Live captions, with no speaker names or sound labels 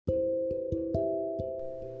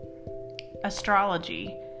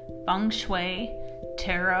astrology, feng shui,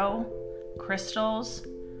 tarot, crystals.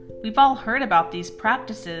 We've all heard about these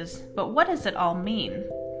practices, but what does it all mean?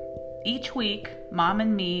 Each week, Mom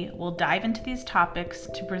and me will dive into these topics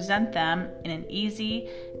to present them in an easy,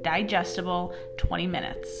 digestible 20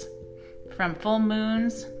 minutes. From full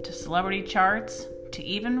moons to celebrity charts to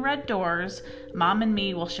even red doors, Mom and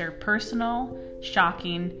me will share personal,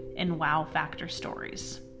 shocking, and wow factor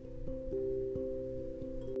stories.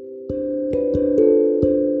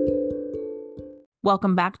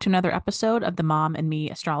 Welcome back to another episode of the Mom and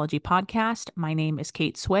Me Astrology Podcast. My name is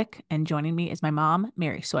Kate Swick, and joining me is my mom,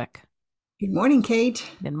 Mary Swick. Good morning, Kate.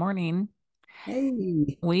 Good morning.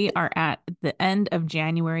 Hey. We are at the end of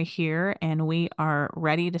January here, and we are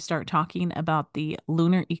ready to start talking about the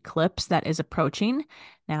lunar eclipse that is approaching.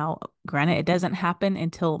 Now, granted, it doesn't happen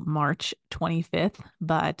until March 25th,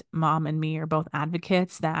 but Mom and me are both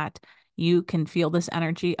advocates that you can feel this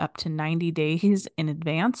energy up to 90 days in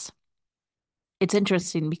advance. It's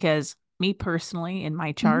interesting because me personally, in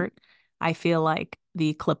my chart, I feel like the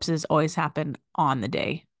eclipses always happen on the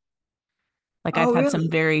day. Like I've Oh, had some really?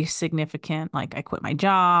 very significant, like I quit my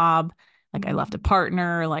job, like I left a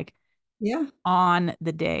partner, like Yeah. on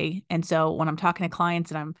the day. And so when I'm talking to clients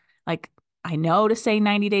and I'm like, I know to say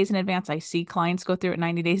 90 days in advance, I see clients go through it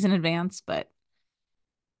 90 days in advance, but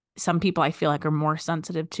some people I feel like are more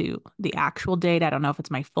sensitive to the actual date. I don't know if it's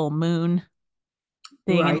my full moon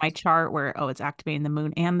thing in Right. my chart where, oh, it's activating the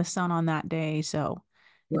moon and the sun on that day. So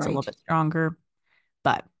it's a little Right. bit stronger.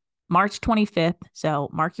 But March 25th, so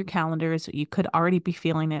mark your calendars. You could already be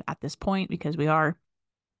feeling it at this point because we are,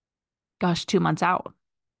 gosh, 2 months out.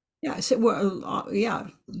 Yeah. So, well, yeah,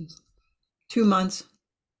 2 months.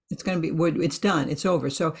 It's going to be, it's done. It's over.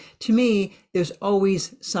 So to me, there's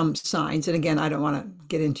always some signs. And again, I don't want to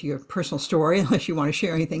get into your personal story unless you want to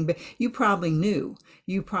share anything, but you probably knew.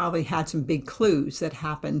 You probably had some big clues that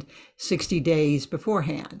happened 60 days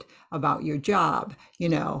beforehand about your job,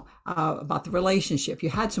 about the relationship. You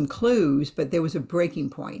had some clues, but there was a breaking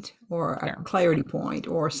point or a Sure. clarity point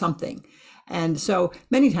or something. And so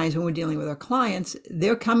many times when we're dealing with our clients,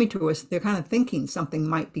 they're coming to us, they're kind of thinking something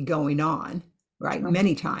might be going on, right? Sure.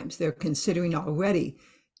 Many times they're considering already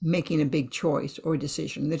making a big choice or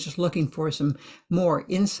decision. They're just looking for some more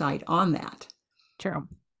insight on that. True.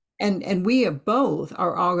 And we have both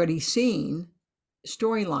are already seeing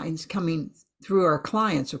storylines coming through our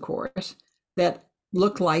clients, of course, that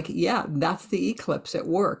look like, yeah, that's the eclipse at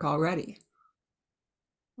work already.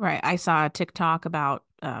 Right. I saw a TikTok about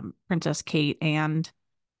Princess Kate and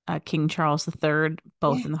King Charles III,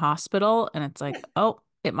 both Yeah. in the hospital. And it's like, oh,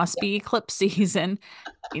 it must Yeah. be eclipse season.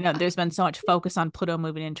 There's been so much focus on Pluto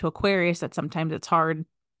moving into Aquarius that sometimes it's hard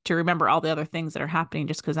to remember all the other things that are happening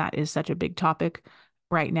just because that is such a big topic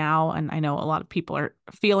right now. And I know a lot of people are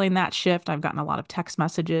feeling that shift. I've gotten a lot of text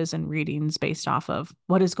messages and readings based off of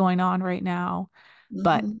what is going on right now.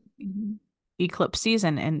 But Mm-hmm. Mm-hmm. eclipse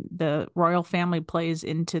season and the royal family plays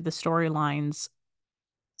into the storylines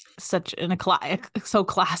such in so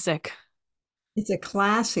classic. It's a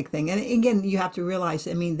classic thing. And again, you have to realize,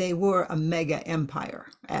 I mean, they were a mega empire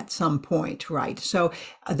at some point, right? So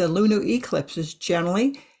the lunar eclipses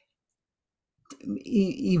generally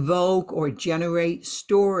evoke or generate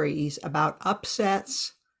stories about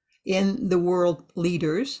upsets in the world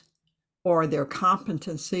leaders or their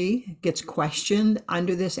competency gets questioned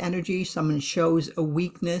under this energy. Someone shows a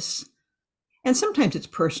weakness. And sometimes it's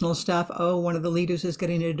personal stuff. Oh, one of the leaders is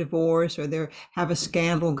getting a divorce or they have a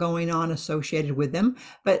scandal going on associated with them.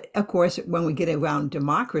 But of course, when we get around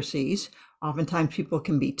democracies, oftentimes people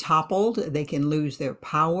can be toppled. They can lose their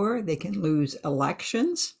power. They can lose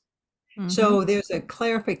elections. Mm-hmm. So there's a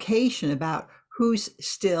clarification about who's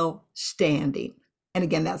still standing. And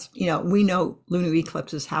again, that's, we know lunar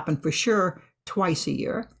eclipses happen for sure twice a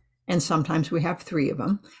year. And sometimes we have three of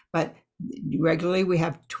them, but regularly we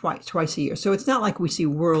have twice a year. So it's not like we see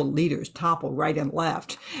world leaders topple right and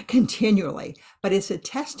left continually, but it's a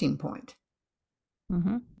testing point.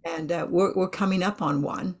 Mm-hmm. And we're coming up on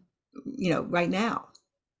one, right now.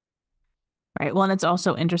 Right. Well, and it's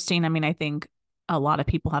also interesting. I mean, I think a lot of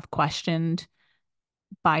people have questioned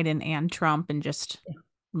Biden and Trump and just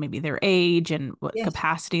maybe their age and what Yes.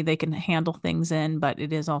 capacity they can handle things in. But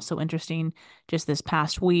it is also interesting just this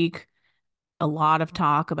past week, a lot of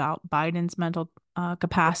talk about Biden's mental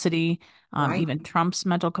capacity, Right. even Trump's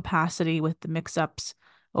mental capacity with the mix-ups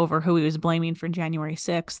over who he was blaming for January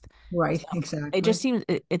 6th. So Right. it just Exactly.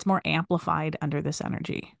 seems it's more amplified under this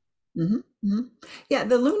energy. Hmm. Hmm. Yeah,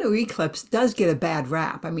 the lunar eclipse does get a bad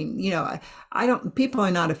rap. I mean, I don't, people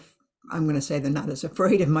are not I'm going to say they're not as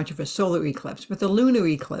afraid of much of a solar eclipse, but the lunar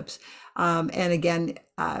eclipse. And again,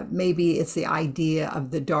 maybe it's the idea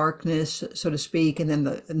of the darkness, so to speak, and then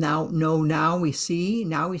the now, no, now we see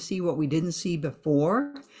what we didn't see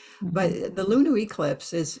before. Hmm. But the lunar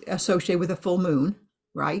eclipse is associated with a full moon,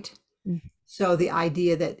 right? So the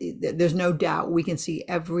idea that there's no doubt we can see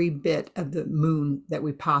every bit of the moon that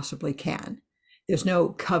we possibly can. There's no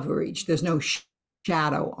coverage, there's no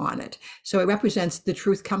shadow on it. So it represents the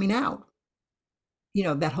truth coming out. You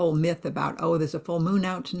know, that whole myth about, oh, there's a full moon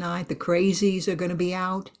out tonight, the crazies are going to be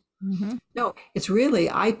out. Hmm. No, it's really,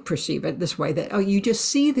 I perceive it this way that, oh, you just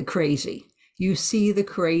see the crazy. You see the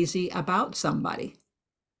crazy about somebody.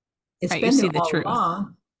 It's Right. You been see there the all truth.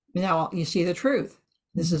 along. Now you see the truth.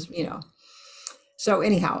 This Hmm. is, so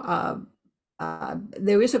anyhow,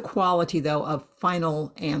 there is a quality though of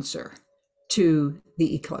final answer to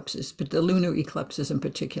the eclipses, but the lunar eclipses in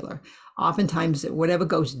particular. Oftentimes, whatever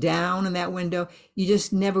goes down in that window, you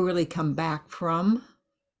just never really come back from.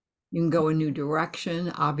 You can go a new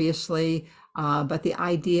direction, obviously, but the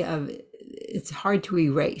idea of it's hard to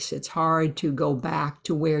erase. It's hard to go back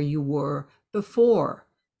to where you were before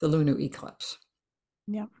the lunar eclipse.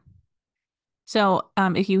 Yeah. So,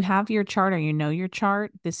 if you have your chart or you know your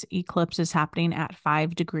chart, this eclipse is happening at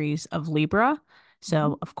 5 degrees of Libra.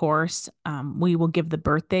 So, Mhm. of course, we will give the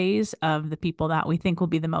birthdays of the people that we think will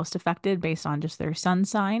be the most affected based on just their sun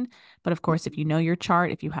sign. But of course, if you know your chart,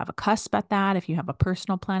 if you have a cusp at that, if you have a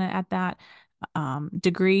personal planet at that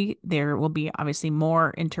degree, there will be obviously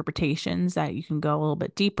more interpretations that you can go a little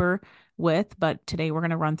bit deeper with. But today we're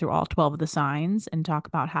going to run through all 12 of the signs and talk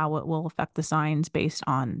about how it will affect the signs based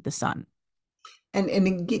on the sun. And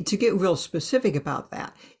to get real specific about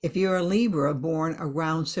that, if you're a Libra born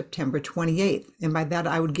around September 28th, and by that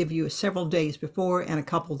I would give you several days before and a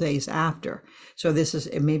couple days after. So this is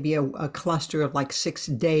it may be a cluster of like 6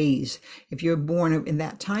 days. If you're born in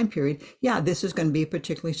that time period, yeah, this is going to be a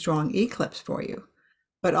particularly strong eclipse for you.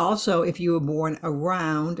 But also if you were born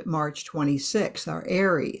around March 26th, or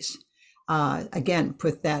Aries, again,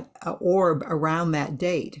 put that orb around that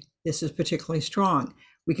date. This is particularly strong.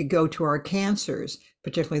 We could go to our Cancers,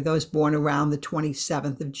 particularly those born around the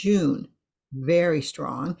 27th of June. Very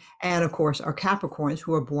strong. And of course, our Capricorns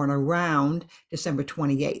who are born around December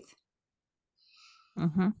 28th.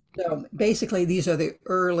 Hmm. So basically, these are the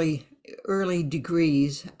early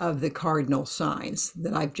degrees of the cardinal signs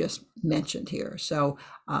that I've just mentioned here. So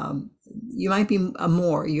you might be a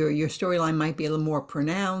more your storyline might be a little more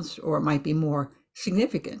pronounced, or it might be more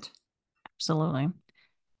significant. Absolutely.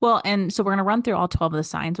 Well, and so we're going to run through all 12 of the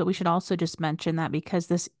signs, but we should also just mention that because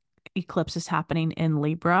this eclipse is happening in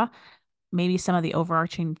Libra, maybe some of the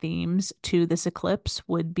overarching themes to this eclipse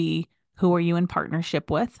would be who are you in partnership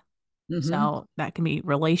with? Hmm. So that can be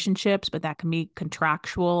relationships, but that can be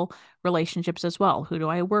contractual relationships as well. Who do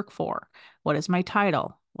I work for? What is my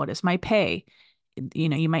title? What is my pay?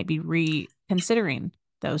 You might be reconsidering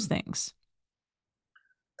those things.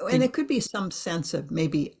 And Did there could be some sense of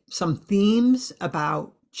maybe some themes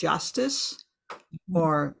about justice,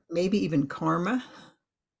 or maybe even karma.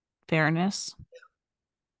 fairness,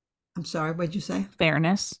 I'm sorry, what'd you say?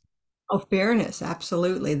 fairness. Oh, fairness,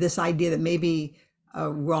 absolutely. This idea that maybe a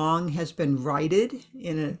wrong has been righted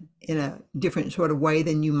in a different sort of way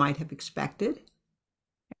than you might have expected.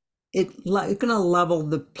 It's going to level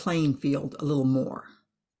the playing field a little more.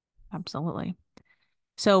 Absolutely.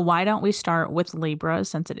 So why don't we start with Libra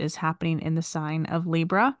since it is happening in the sign of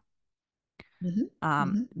Libra? Hmm.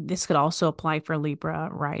 Hmm. This could also apply for Libra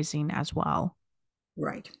rising as well.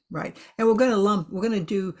 Right, right. And we're going to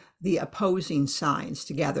do the opposing signs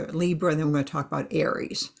together, Libra, and then we're going to talk about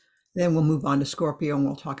Aries. Then we'll move on to Scorpio and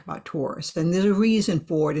we'll talk about Taurus. And there's a reason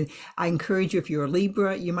for it. And I encourage you, if you're a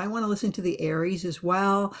Libra, you might want to listen to the Aries as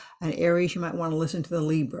well. And Aries, you might want to listen to the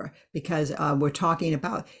Libra, because we're talking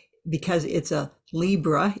about, because it's a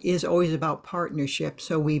Libra is always about partnership.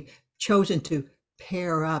 So we've chosen to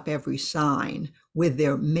pair up every sign with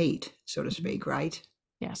their mate, so to Mhm. speak, right?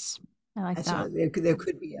 Yes, I like And so that. there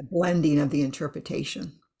could be a blending of the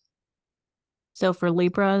interpretation. So for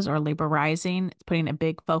Libras or Libra rising, it's putting a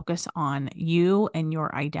big focus on you and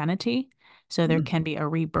your identity. So there Mhm. can be a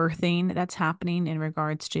rebirthing that's happening in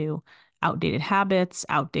regards to outdated habits,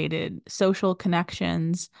 outdated social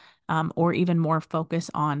connections, or even more focus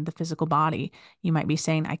on the physical body. You might be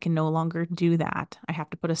saying, I can no longer do that. I have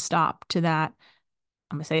to put a stop to that.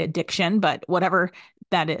 I'm going to say addiction, but whatever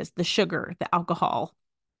that is, the sugar, the alcohol,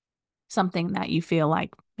 something that you feel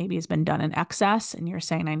like maybe has been done in excess, and you're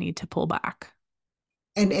saying, I need to pull back.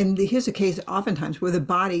 And here's a case oftentimes where the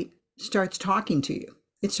body starts talking to you.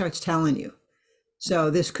 It starts telling you. So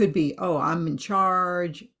this could be, oh, I'm in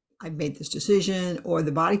charge. I've made this decision, or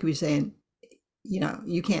the body could be saying,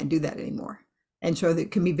 you can't do that anymore. And so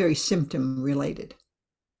it can be very symptom related.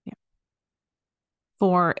 Yeah.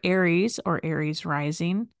 For Aries or Aries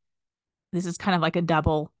rising, this is kind of like a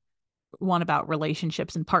double one about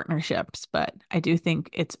relationships and partnerships, but I do think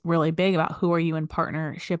it's really big about who are you in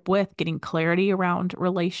partnership with, getting clarity around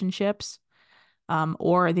relationships,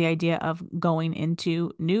 or the idea of going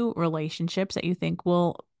into new relationships that you think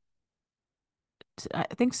will, I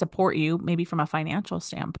think, support you maybe from a financial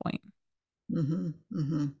standpoint. Hmm.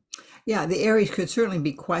 Hmm. Yeah, the Aries could certainly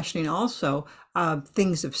be questioning also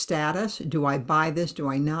things of status. Do I buy this? Do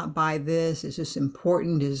I not buy this? Is this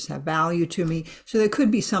important? Does this have value to me? So there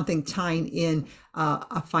could be something tying in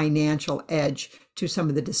a financial edge to some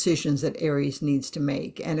of the decisions that Aries needs to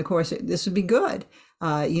make. And of course, this would be good.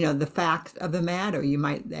 The fact of the matter, they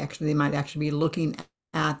might actually be looking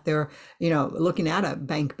at their, looking at a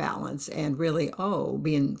bank balance and really,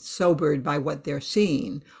 being sobered by what they're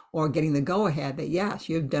seeing, or getting the go ahead that yes,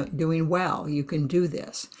 you're doing well, you can do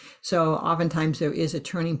this. So oftentimes there is a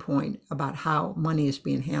turning point about how money is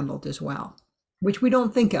being handled as well, which we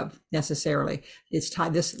don't think of necessarily. It's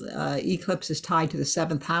tied, this eclipse is tied to the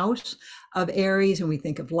seventh house of Aries, and we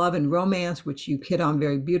think of love and romance, which you hit on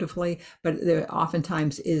very beautifully, but there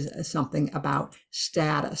oftentimes is something about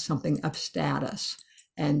status, something of status,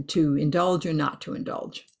 and to indulge or not to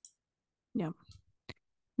indulge. Yeah.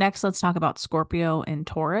 Next, let's talk about Scorpio and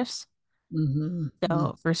Taurus. Mm-hmm.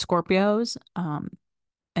 So for Scorpios,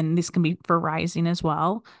 and this can be for rising as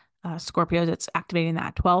well, Scorpios, it's activating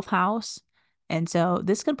that 12th house. And so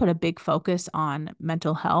this can put a big focus on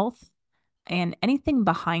mental health and anything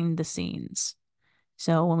behind the scenes.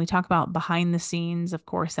 So when we talk about behind the scenes, of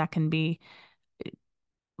course, that can be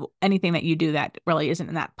anything that you do that really isn't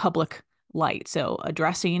in that public light. So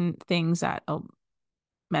addressing things that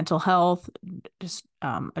mental health, just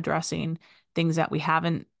addressing things that we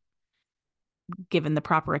haven't given the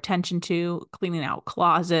proper attention to, cleaning out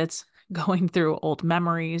closets, going through old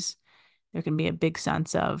memories. There can be a big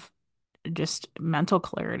sense of just mental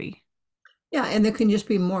clarity. Yeah, and there can just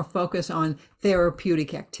be more focus on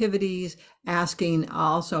therapeutic activities, asking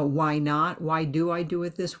also why not? Why do I do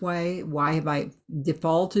it this way? Why have I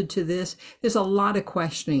defaulted to this? There's a lot of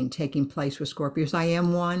questioning taking place with Scorpios. I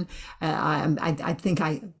am one. I think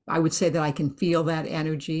I would say that I can feel that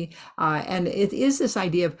energy. And it is this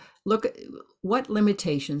idea of look, what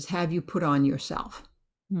limitations have you put on yourself?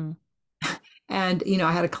 Hmm. And,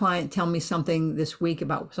 I had a client tell me something this week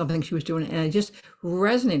about something she was doing, and it just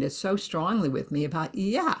resonated so strongly with me about,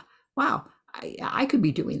 yeah, wow, I could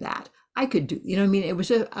be doing that. I could do, what I mean? It was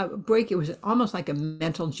a break. It was almost like a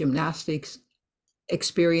mental gymnastics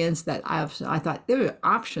experience that I thought there are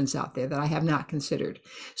options out there that I have not considered.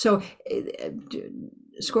 So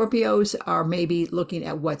Scorpios are maybe looking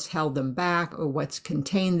at what's held them back or what's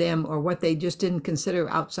contained them or what they just didn't consider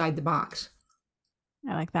outside the box.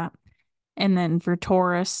 I like that. And then for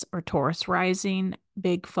Taurus or Taurus rising,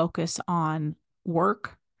 big focus on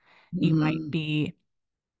work. You might Mm-hmm. be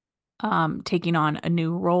taking on a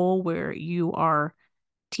new role where you are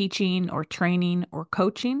teaching or training or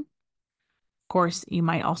coaching. Of course, you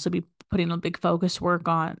might also be putting a big focus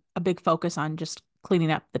on just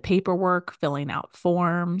cleaning up the paperwork, filling out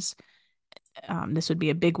forms. This would be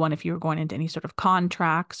a big one if you were going into any sort of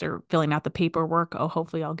contracts or filling out the paperwork. Oh,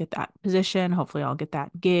 hopefully I'll get that position. Hopefully I'll get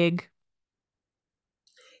that gig.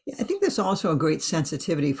 Yeah, I think there's also a great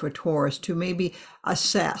sensitivity for Taurus to maybe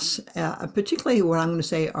assess, particularly what I'm going to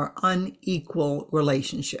say are unequal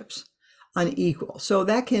relationships. Unequal. So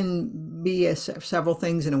that can be several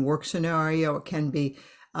things in a work scenario. It can be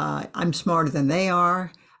I'm smarter than they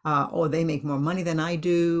are, or they make more money than I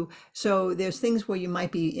do. So there's things where you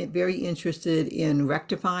might be very interested in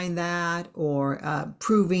rectifying that or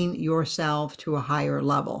proving yourself to a higher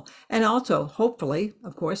level. And also, hopefully,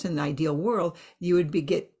 of course, in the ideal world, you would be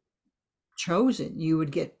get chosen, you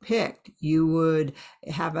would get picked, you would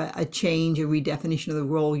have a change, a redefinition of the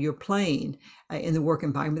role you're playing in the work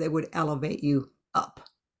environment that would elevate you up.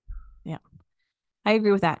 Yeah. I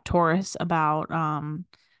agree with that, Taurus, about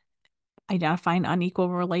identifying unequal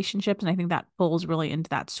relationships. And I think that falls really into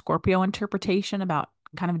that Scorpio interpretation about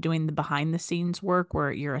kind of doing the behind the scenes work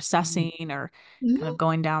where you're assessing or kind of Mhm.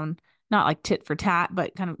 going down, not like tit for tat,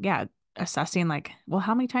 but kind of, yeah, assessing like, well,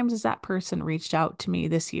 how many times has that person reached out to me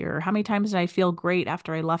this year? How many times did I feel great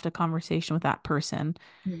after I left a conversation with that person?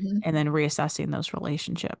 Mhm. And then reassessing those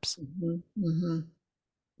relationships. Mhm. Mhm.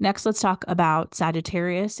 Next, let's talk about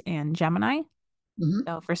Sagittarius and Gemini. Mhm.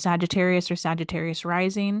 So for Sagittarius or Sagittarius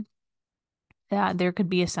rising, there could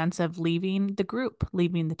be a sense of leaving the group,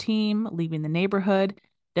 leaving the team, leaving the neighborhood.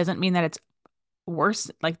 Doesn't mean that it's worse,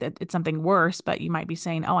 like that it's something worse, but you might be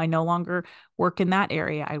saying, oh, I no longer work in that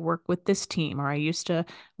area. I work with this team, or I used to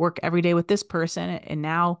work every day with this person, and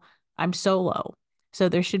now I'm solo. So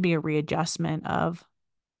there should be a readjustment of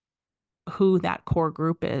who that core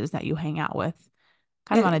group is that you hang out with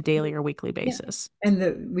kind of on And a daily or weekly yeah, basis. and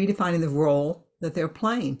the redefining the role that they're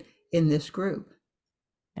playing in this group.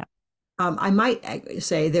 Yeah. I might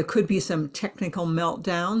say there could be some technical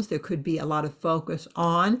meltdowns. There could be a lot of focus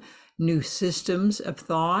on new systems of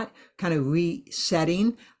thought, kind of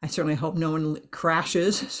resetting. I certainly hope no one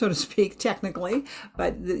crashes, so to speak, technically.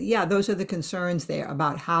 But yeah, those are the concerns there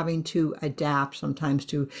about having to adapt sometimes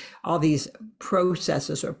to all these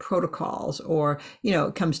processes or protocols, or,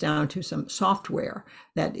 it comes down to some software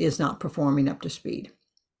that is not performing up to speed.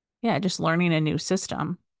 Yeah, just learning a new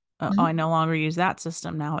system. Oh, I Mhm. no longer use that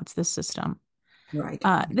system. Now it's this system. Right.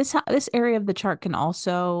 This area of the chart can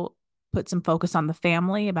also put some focus on the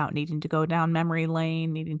family about needing to go down memory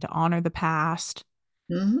lane, needing to honor the past.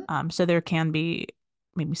 Hmm. So there can be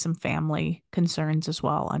maybe some family concerns as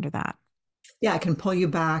well under that. Yeah, it can pull you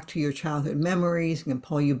back to your childhood memories. It can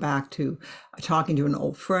pull you back to talking to an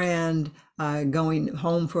old friend, going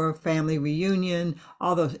home for a family reunion,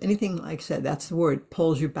 all those, anything like I said, that's the word,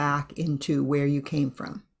 pulls you back into where you came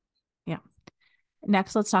from. Yeah.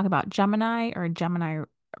 Next, let's talk about Gemini or Gemini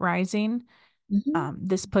rising. Hmm.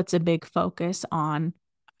 This puts a big focus on,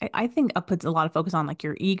 I think it puts a lot of focus on like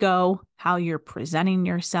your ego, how you're presenting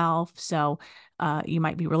yourself. So you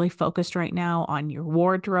might be really focused right now on your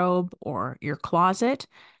wardrobe or your closet.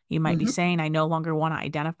 You might be Hmm. saying, I no longer want to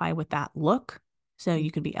identify with that look. So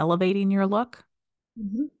you could be elevating your look.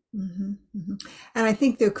 Hmm. Hmm. Hmm. And I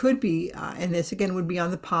think there could be, and this again would be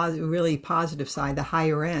on the positive, really positive side, the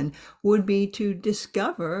higher end would be to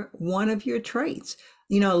discover one of your traits.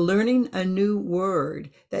 Learning a new word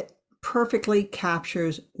that perfectly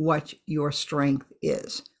captures what your strength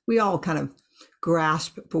is. We all kind of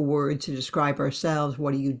grasp for words to describe ourselves.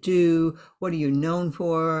 What do you do? What are you known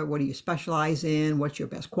for? What do you specialize in? What's your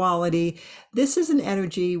best quality? This is an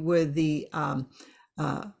energy with the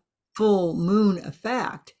uh, full moon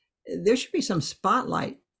effect. There should be some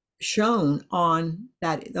spotlight shown on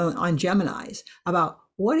that, on Geminis, about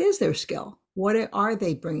what is their skill, what are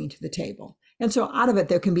they bringing to the table. And so out of it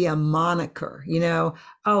there can be a moniker,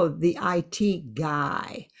 oh, the IT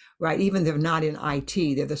guy, right? Even they're not in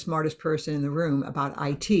IT, they're the smartest person in the room about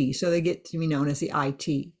IT, so they get to be known as the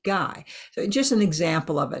IT guy. So just an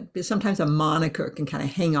example of it, but sometimes a moniker can kind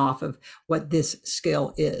of hang off of what this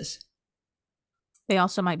skill is. They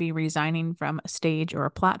also might be resigning from a stage or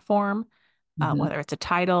a platform, Mhm. whether it's a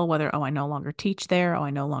title, whether, oh, I no longer teach there, oh,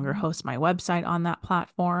 I no longer host my website on that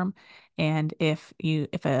platform. And if you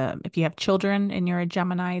have children and you're a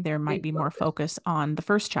Gemini, there might Big be more focus. focus on the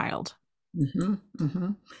first child. Hmm.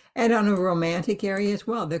 Hmm. And on a romantic area as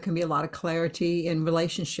well, there can be a lot of clarity in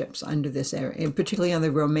relationships under this area, and particularly on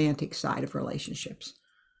the romantic side of relationships.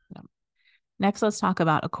 Yeah. Next, let's talk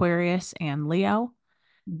about Aquarius and Leo.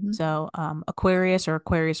 Hmm. So, Aquarius or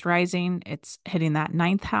Aquarius rising, it's hitting that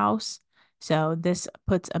ninth house. So, this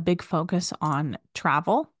puts a big focus on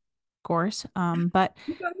travel, of course. But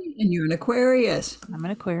And you're an Aquarius. I'm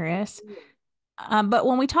an Aquarius. But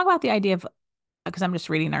when we talk about the idea of, because I'm just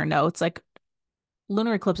reading our notes, like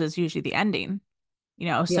lunar eclipse is usually the ending,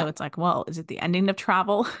 Yeah. so it's like, well, is it the ending of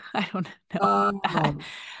travel? I don't know about that.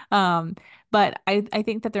 Oh, Um, but I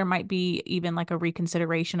think that there might be even like a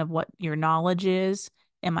reconsideration of what your knowledge is.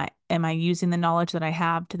 Am I using the knowledge that I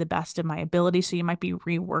have to the best of my ability? So you might be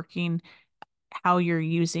reworking how you're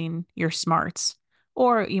using your smarts.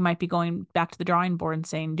 Or you might be going back to the drawing board and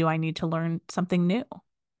saying, do I need to learn something new?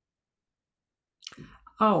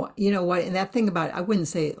 oh, you know what? And that thing about, I wouldn't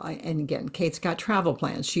say, and again, Kate's got travel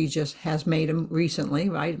plans. She just has made them recently,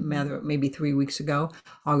 right? Maybe 3 weeks ago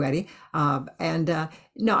already. And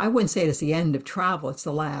no, I wouldn't say it's the end of travel. It's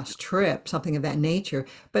the last trip, something of that nature.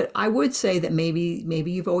 But I would say that maybe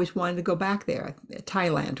you've always wanted to go back there,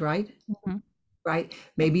 Thailand, right? Mhm. Right? Yep.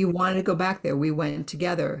 Maybe you wanted to go back there. We went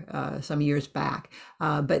together some years back.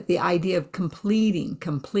 But the idea of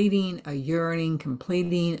completing a yearning,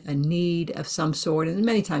 completing a need of some sort, and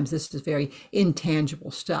many times this is very intangible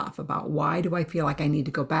stuff about why do I feel like I need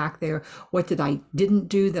to go back there? What did I didn't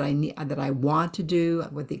do that I want to do?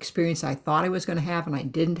 With the experience I thought I was going to have and I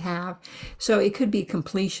didn't have. So it could be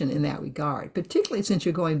completion in that regard, particularly since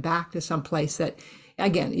you're going back to some place that,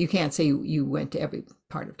 again, you can't say you went to every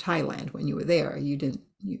part of Thailand when you were there. You didn't,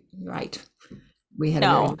 right. We had a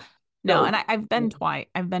very No, no. And scope. I've been twice.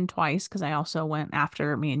 I've been twice because I also went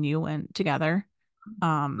after me and you went together.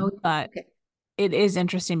 Oh, But okay. it is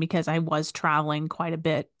interesting because I was traveling quite a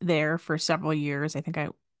bit there for several years. I think I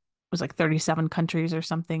was like 37 countries or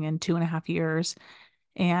something in 2.5 years.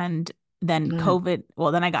 And then Mm, COVID,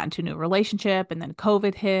 well, then I got into a new relationship and then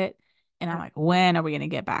COVID hit. And I'm like, when are we going to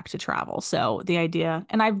get back to travel? So the idea,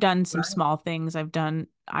 and I've done some right. small things. I've done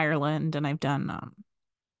Ireland and I've done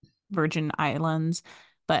Virgin Islands,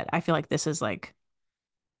 but I feel like this is like,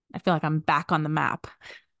 I feel like I'm back on the map.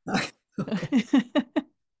 Okay.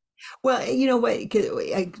 Well, you know what?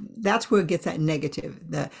 That's where it gets that negative.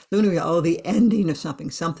 The lunar, oh, the ending of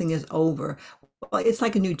something. Something is over. Well, it's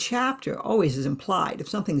like a new chapter always is implied. If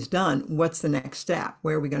something's done, what's the next step?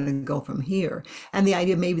 Where are we going to go from here? And the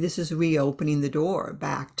idea maybe this is reopening the door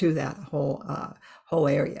back to that whole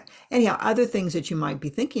area. Anyhow, other things that you might be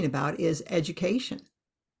thinking about is education.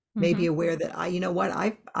 Maybe Hmm. aware that you know what,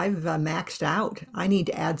 I've maxed out. I need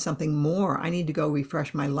to add something more. I need to go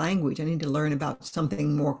refresh my language. I need to learn about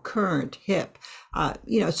something more current, hip.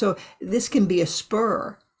 So this can be a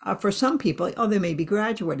spur. For some people, oh, they may be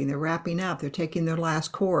graduating, they're wrapping up, they're taking their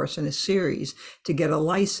last course in a series to get a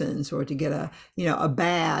license or to get a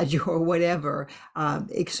badge or whatever.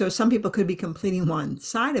 So some people could be completing one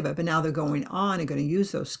side of it, but now they're going on and going to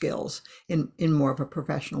use those skills in more of a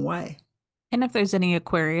professional way. And if there's any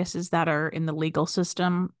Aquariuses that are in the legal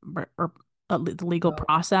system or the legal Oh,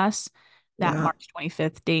 process, that yeah. March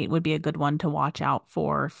 25th date would be a good one to watch out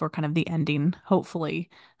for kind of the ending, hopefully,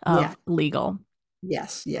 Yeah. of legal.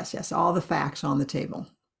 Yes, yes, yes. All the facts on the table.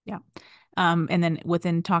 Yeah. And then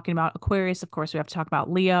within talking about Aquarius, of course, we have to talk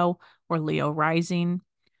about Leo or Leo rising.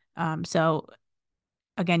 So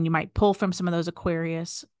again, you might pull from some of those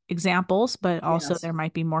Aquarius examples, but also Yes. there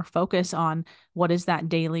might be more focus on what does that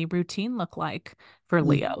daily routine look like for Mm-hmm.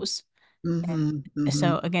 Leos. Mm-hmm. And Mm-hmm.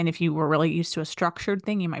 so again, if you were really used to a structured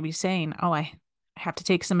thing, you might be saying, "Oh, I have to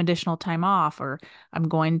take some additional time off, or I'm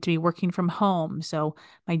going to be working from home, so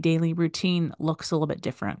my daily routine looks a little bit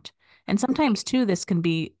different." And sometimes too, this can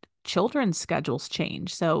be children's schedules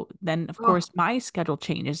change. So then, of Oh, course, my schedule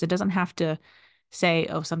changes. It doesn't have to say,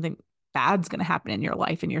 "Oh, something bad's going to happen in your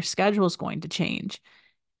life and your schedule is going to change."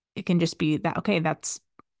 It can just be that, okay, that's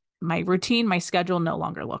my routine, my schedule no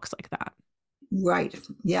longer looks like that. right.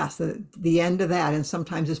 Yes, the end of that. And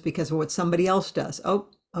sometimes it's because of what somebody else does. Oh,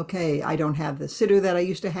 okay, I don't have the sitter that I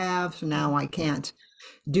used to have, so now I can't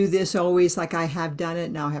do this always like I have done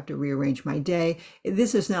it. Now I have to rearrange my day.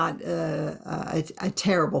 This is not a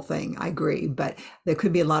terrible thing, I agree, but there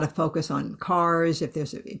could be a lot of focus on cars, if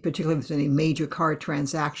there's, particularly if there's any major car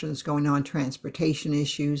transactions going on, transportation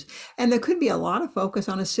issues. And there could be a lot of focus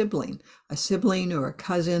on a sibling or a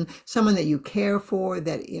cousin, someone that you care for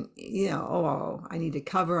that, oh, I need to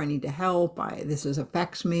cover, I need to help,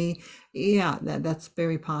 affects me. Yeah, that's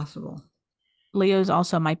very possible. Leos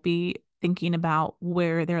also might be thinking about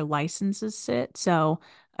where their licenses sit. So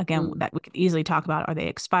again, Mm, that we could easily talk about, are they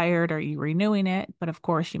expired? Are you renewing it? But of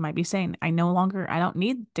course, you might be saying, I don't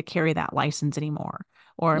need to carry that license anymore.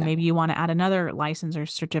 Or yeah. maybe you want to add another license or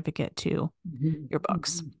certificate to Mhm, your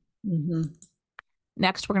books. mhm, mhm.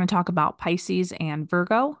 Next, we're going to talk about Pisces and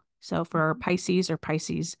Virgo. So for Pisces or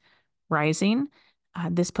Pisces rising,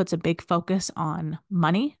 this puts a big focus on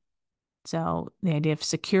money. So the idea of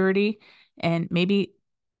security and maybe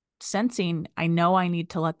sensing, I know I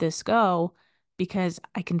need to let this go because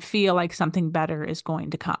I can feel like something better is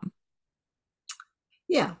going to come.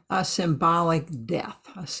 Yeah, a symbolic death,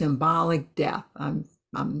 a symbolic death.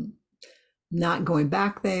 I'm not going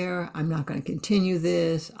back there. I'm not going to continue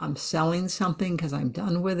this. I'm selling something because I'm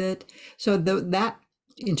done with it. So that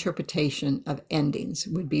interpretation of endings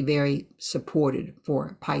would be very supported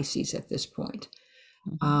for Pisces at this point.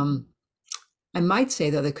 Mhm. Um, I might say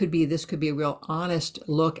though, this could be a real honest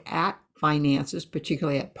look at finances,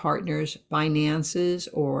 particularly at partners' finances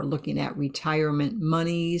or looking at retirement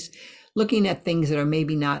monies, looking at things that are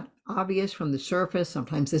maybe not obvious from the surface.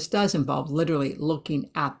 Sometimes this does involve literally looking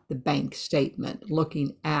at the bank statement,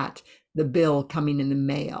 looking at the bill coming in the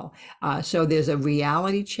mail. So there's a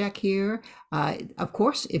reality check here. Of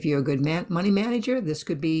course, if you're a good money manager, this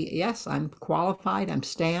could be, yes, I'm qualified, I'm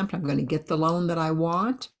stamped, I'm going to get the loan that I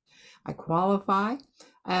want. I qualify.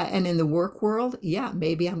 And in the work world, yeah,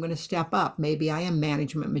 maybe I'm going to step up. Maybe I am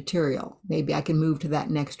management material. Maybe I can move to that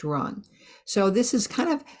next run. So this is kind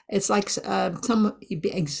of, it's like some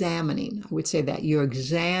examining. I would say that you're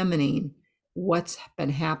examining what's been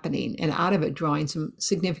happening and out of it drawing some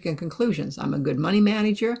significant conclusions. I'm a good money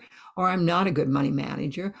manager, or I'm not a good money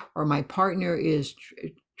manager, or my partner is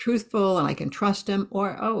truthful and I can trust him,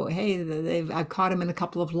 or oh, hey, I've caught him in a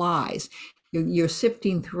couple of lies. You're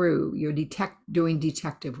sifting through, you're doing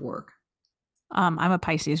detective work. I'm a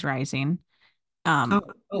Pisces rising. Oh,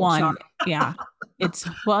 oh, sorry. One, yeah, it's,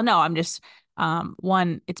 well, no, I'm just,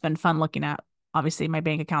 one, it's been fun looking at obviously my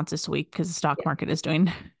bank account's this week because the stock Yeah. market is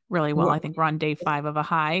doing really well. I What? think we're on day five of a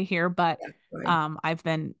high here, but Yeah, right. I've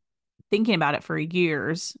been thinking about it for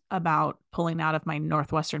years about pulling out of my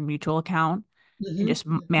Northwestern Mutual account and Hmm. just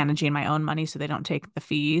managing my own money so they don't take the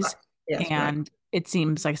fees. Right. Yes, right. And it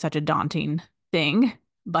seems like such a daunting thing,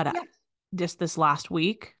 but Yeah. just this last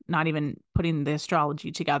week, not even putting the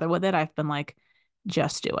astrology together with it, I've been like,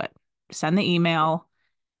 just do it. Send the email.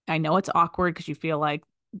 I know it's awkward because you feel like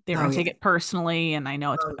they're Oh, going to yeah. take it personally, and I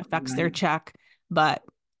know it Oh, affects their right. check, but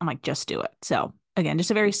I'm like, just do it. So again,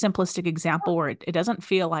 just a very simplistic example where it doesn't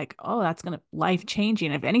feel like, oh, that's going to life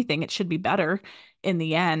changing. If anything, it should be better in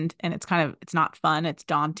the end. And it's not fun. It's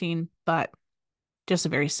daunting, but just a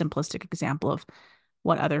very simplistic example of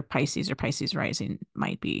what other Pisces or Pisces rising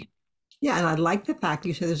might be. Yeah, and I like the fact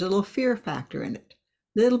you said there's a little fear factor in it.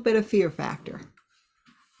 Little bit of fear factor.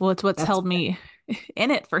 Well, it's what's That's held me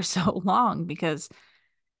in it for so long because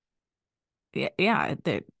yeah, oh you're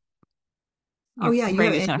yeah, you afraid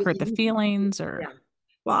have it's going to hurt the feelings or yeah.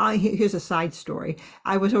 Well, here's a side story.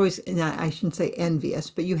 I was always, and I shouldn't say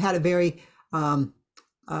envious, but you had a very um,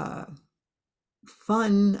 uh,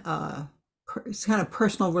 fun, kind of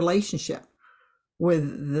personal relationship with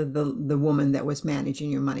the woman that was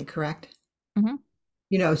managing your money, correct? Mhm.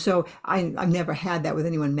 So I've never had that with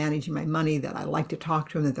anyone managing my money that I like to talk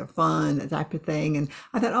to them, that they're fun, that type of thing. And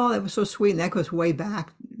I thought, oh, that was so sweet. And that goes way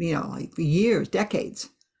back, like years, decades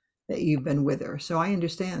that you've been with her. So I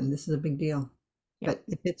understand this is a big deal, Yep.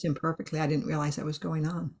 but it fits in perfectly. I didn't realize that was going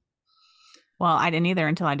on. Well, I didn't either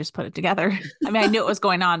until I just put it together. I mean, I knew it was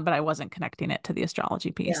going on, but I wasn't connecting it to the astrology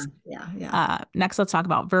Yeah, piece. yeah, yeah. Next, let's talk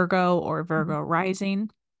about Virgo or Mhm, Virgo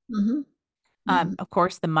rising. mhm, mhm. Of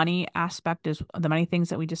course, the money aspect is the money things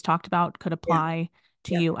that we just talked about could Yeah, apply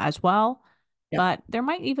to yep, you as well. yep. But there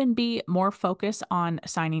might even be more focus on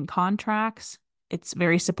signing contracts. It's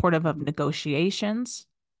very supportive of negotiations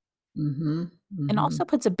Mhm, and also mhm.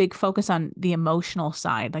 puts a big focus on the emotional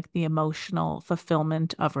side, like the emotional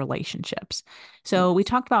fulfillment of relationships. So we Yes.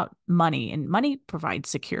 talked about money, and money provides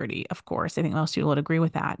security, of course. I think most people would agree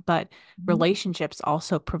with that. But Mhm. relationships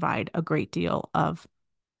also provide a great deal of Oh,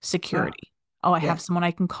 security. Oh, I have yes. someone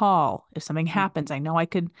I can call if something happens. I know I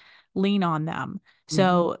could lean on them. Mhm.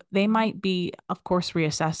 So they might be, of course,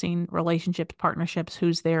 reassessing relationships, partnerships,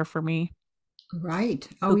 who's there for me, Right.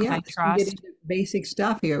 Oh, who can yeah. I So we get trust. into basic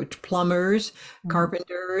stuff here. Plumbers, Mhm.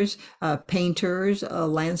 carpenters, painters,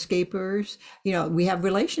 landscapers. We have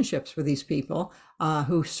relationships with these people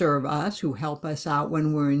who serve us, who help us out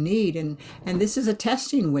when we're in need. And this is a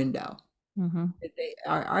testing window. Mhm.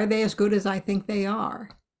 Are they as good as I think they are?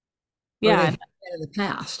 Or they Yeah, have been in the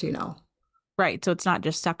past? right. So it's not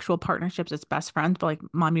just sexual partnerships, it's best friends, but like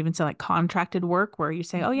mom even said, like contracted work where you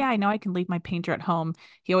say, oh, yeah, I know I can leave my painter at home.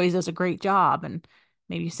 He always does a great job. And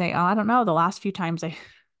maybe you say, oh, I don't know, the last few times I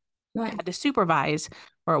Right. had to supervise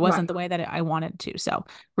or it Right. wasn't the way that I wanted to. So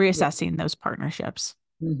Yeah. reassessing those partnerships.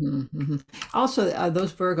 Hmm. Hmm. Also,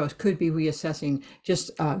 those Virgos could be reassessing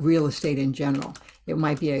just real estate in general. It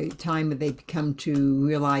might be a time that they come to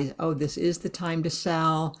realize, oh, this is the time to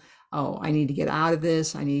sell. Oh, I need to get out of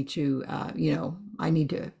this. I need to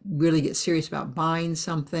really get serious about buying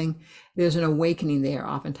something. There's an awakening there,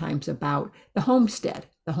 oftentimes, about the homestead,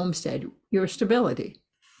 your stability.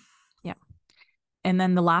 Yeah. And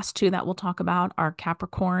then the last two that we'll talk about are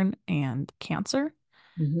Capricorn and Cancer.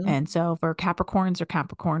 Hmm. And so for Capricorns or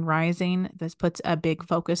Capricorn rising, this puts a big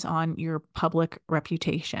focus on your public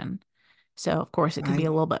reputation. So, of course, it could be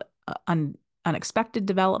a Right. little bit unexpected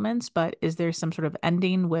developments, but is there some sort of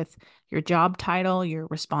ending with your job title, your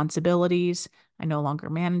responsibilities? I no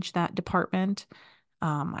longer manage that department.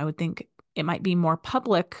 I would think it might be more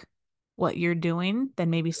public what you're doing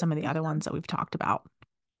than maybe some of the other ones that we've talked about.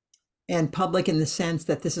 And public in the sense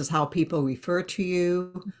that this is how people refer to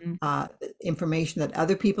you, Mhm. information that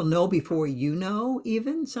other people know before you know,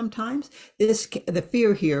 even sometimes. The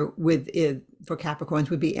fear here with it for Capricorns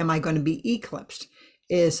would be, am I going to be eclipsed?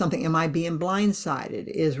 Am I being blindsided?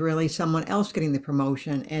 Is really someone else getting the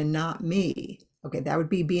promotion and not me? Okay, that would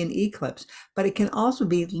be being eclipsed. But it can also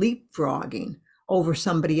be leapfrogging over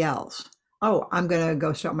somebody else. Oh, I'm going to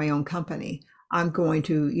go start my own company. I'm going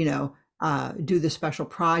to, do the special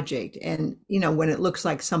project, and when it looks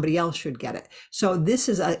like somebody else should get it. So this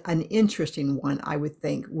is an interesting one, I would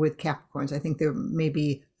think, with Capricorns. I think there may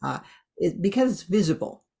be because it's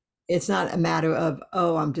visible. It's not a matter of,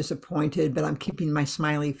 oh, I'm disappointed, but I'm keeping my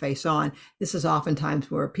smiley face on. This is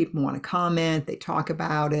oftentimes where people want to comment, they talk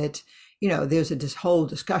about it. There's this whole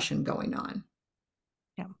discussion going on.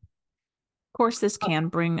 Yeah. Of course, this can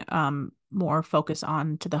bring more focus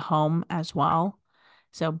on to the home as well.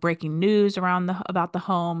 So breaking news around the about the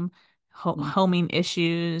home, homing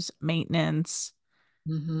issues, maintenance.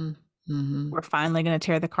 Mm-hmm. Mm-hmm. We're finally going to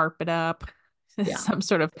tear the carpet up. Yeah. Some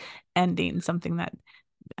sort of ending, something that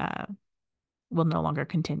uh, will no longer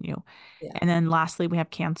continue. Yeah. And then lastly, we have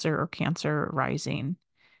Cancer or Cancer rising.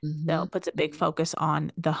 So Mm-hmm. it puts a big focus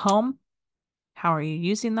on the home. How are you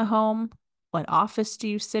using the home? What office do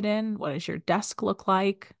you sit in? What does your desk look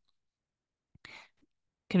like?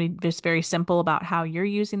 Can be just very simple about how you're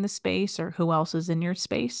using the space or who else is in your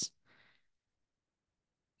space.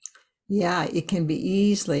 Yeah, it can be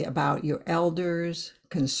easily about your elders,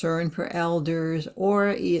 concern for elders,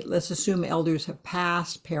 or let's assume elders have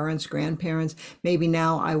passed, parents, grandparents. Maybe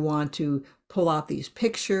now I want to pull out these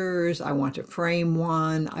pictures. I want to frame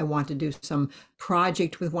one. I want to do some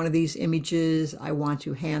project with one of these images. I want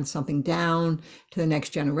to hand something down to the next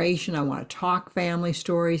generation. I want to talk family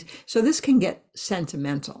stories. So this can get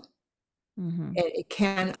sentimental. Hmm. It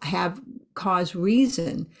can have cause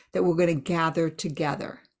reason that we're going to gather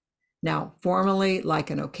together. Now, formally, like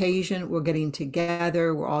an occasion, we're getting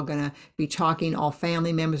together. We're all going to be talking. All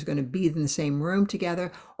family members are going to be in the same room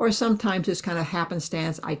together. Or sometimes it's kind of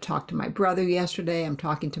happenstance. I talked to my brother yesterday. I'm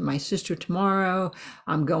talking to my sister tomorrow.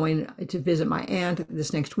 I'm going to visit my aunt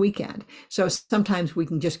this next weekend. So sometimes we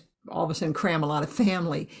can just all of a sudden cram a lot of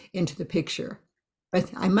family into the picture.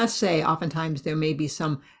 But I must say, oftentimes there may be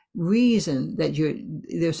some reason that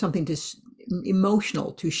there's something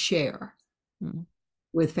emotional to share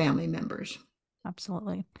with family members.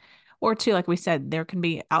 Absolutely. Or two, like we said, there can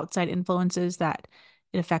be outside influences that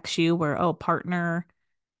it affects you where, oh, partner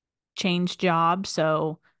changed jobs.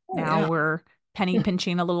 So Oh, now yeah. we're penny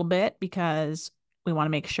pinching a little bit because we want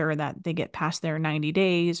to make sure that they get past their 90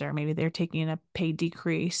 days, or maybe they're taking a pay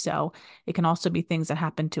decrease. So it can also be things that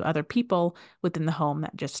happen to other people within the home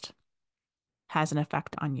that just has an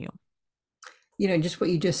effect on you. Just what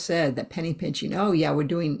you just said, that penny pinching. Oh yeah,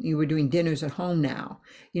 you were doing dinners at home now,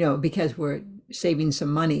 because we're saving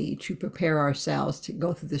some money to prepare ourselves to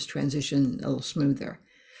go through this transition a little smoother.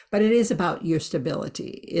 But it is about your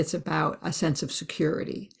stability. It's about a sense of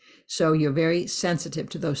security. So you're very sensitive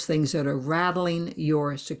to those things that are rattling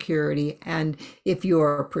your security. And if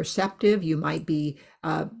you're perceptive, you might be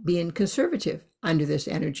being conservative under this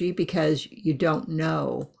energy because you don't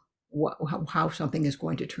know how something is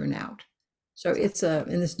going to turn out. So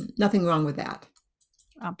and there's nothing wrong with that.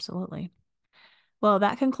 Absolutely. Well,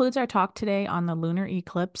 that concludes our talk today on the lunar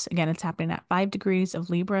eclipse. Again, it's happening at 5 degrees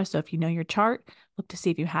of Libra. So if you know your chart, look to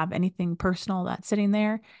see if you have anything personal that's sitting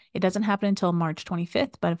there. It doesn't happen until March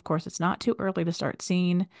 25th, but of course, it's not too early to start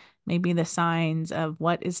seeing maybe the signs of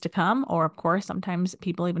what is to come. Or, of course, sometimes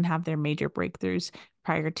people even have their major breakthroughs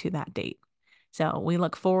prior to that date. So we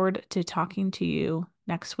look forward to talking to you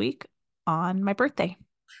next week on my birthday.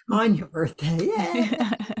 On your birthday. Yay!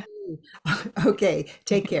 Okay,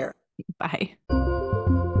 take care. Bye.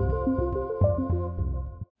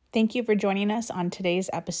 Thank you for joining us on today's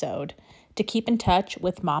episode. To keep in touch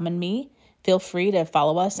with Mom and me, feel free to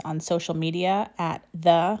follow us on social media at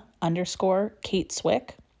 _Kate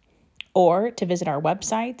Swick, or to visit our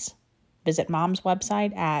websites. Visit Mom's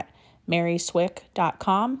website at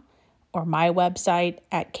maryswick.com or my website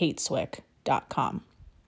at kateswick.com.